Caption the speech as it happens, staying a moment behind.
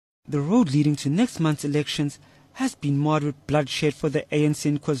The road leading to next month's elections has been marred with bloodshed for the ANC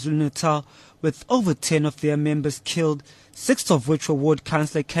in KwaZulu-Natal, with over 10 of their members killed, 6 of which were ward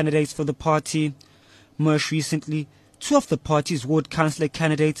councillor candidates for the party. Most recently, 2 of the party's ward councillor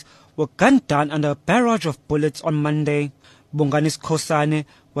candidates were gunned down under a barrage of bullets on Monday. Bonganis Khosane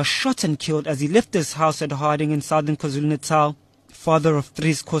was shot and killed as he left his house at Harding in southern KwaZulu-Natal. Father of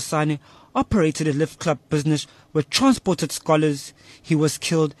Threes Khosane operated a lift club business which transported scholars. He was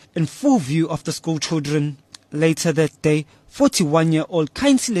killed in full view of the school children. Later that day, 41-year-old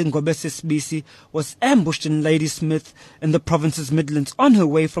Kainsile Ngobese was ambushed in Ladysmith in the province's Midlands on her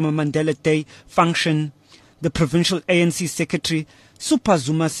way from a Mandela Day function. The provincial ANC secretary, Super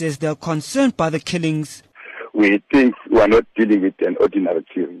Zuma, says they are concerned by the killings. We think we are not dealing with an ordinary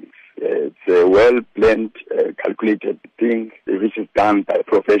killing. It's a well-planned, calculated thing which is done by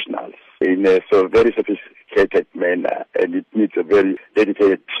professionals in a very sophisticated manner, and it needs a very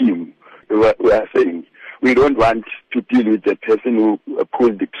dedicated team. We are saying we don't want to deal with the person who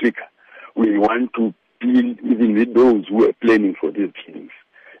pulled the trigger. We want to deal even with those who are planning for these killings.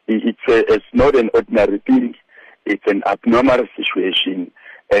 It's not an ordinary thing. It's an abnormal situation,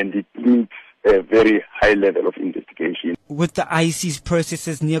 and it needs a very high level of investigation. With the IEC's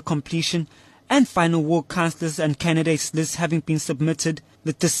processes near completion and final ward councillors and candidates lists having been submitted,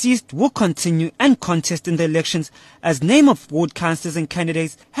 the deceased will continue and contest in the elections, as name of ward councillors and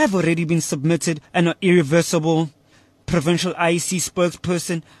candidates have already been submitted and are irreversible. Provincial IEC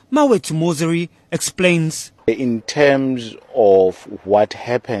spokesperson Mawethu Mozeri explains. In terms of what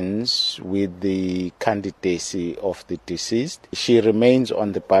happens with the candidacy of the deceased, she remains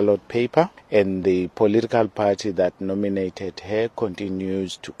on the ballot paper, and the political party that nominated her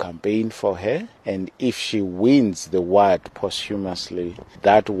continues to campaign for her. And if she wins the ward posthumously,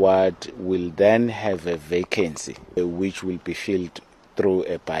 that ward will then have a vacancy which will be filled through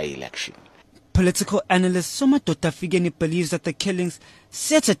a by-election. Political analyst Somadoda Figeni believes that the killings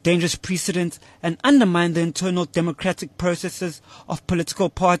set a dangerous precedent and undermine the internal democratic processes of political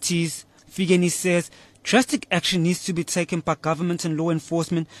parties. Figeni says drastic action needs to be taken by government and law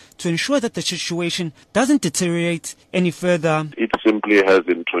enforcement to ensure that the situation doesn't deteriorate any further. It simply has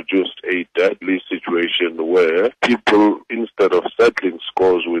introduced a deadly situation where people, instead of settling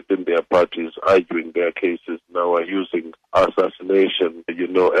scores within their parties, arguing their cases, now are using assassination,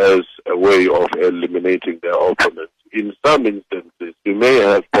 as a way of eliminating their opponents. In some instances, you may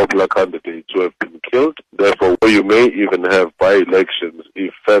have popular candidates who have been killed. Therefore, you may even have by-elections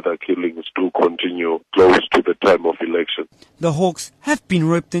if further killings do continue close to the time of election. The Hawks have been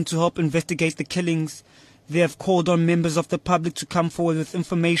roped in to help investigate the killings. They have called on members of the public to come forward with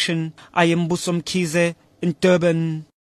information. I am Mbuso Mkhize in Durban.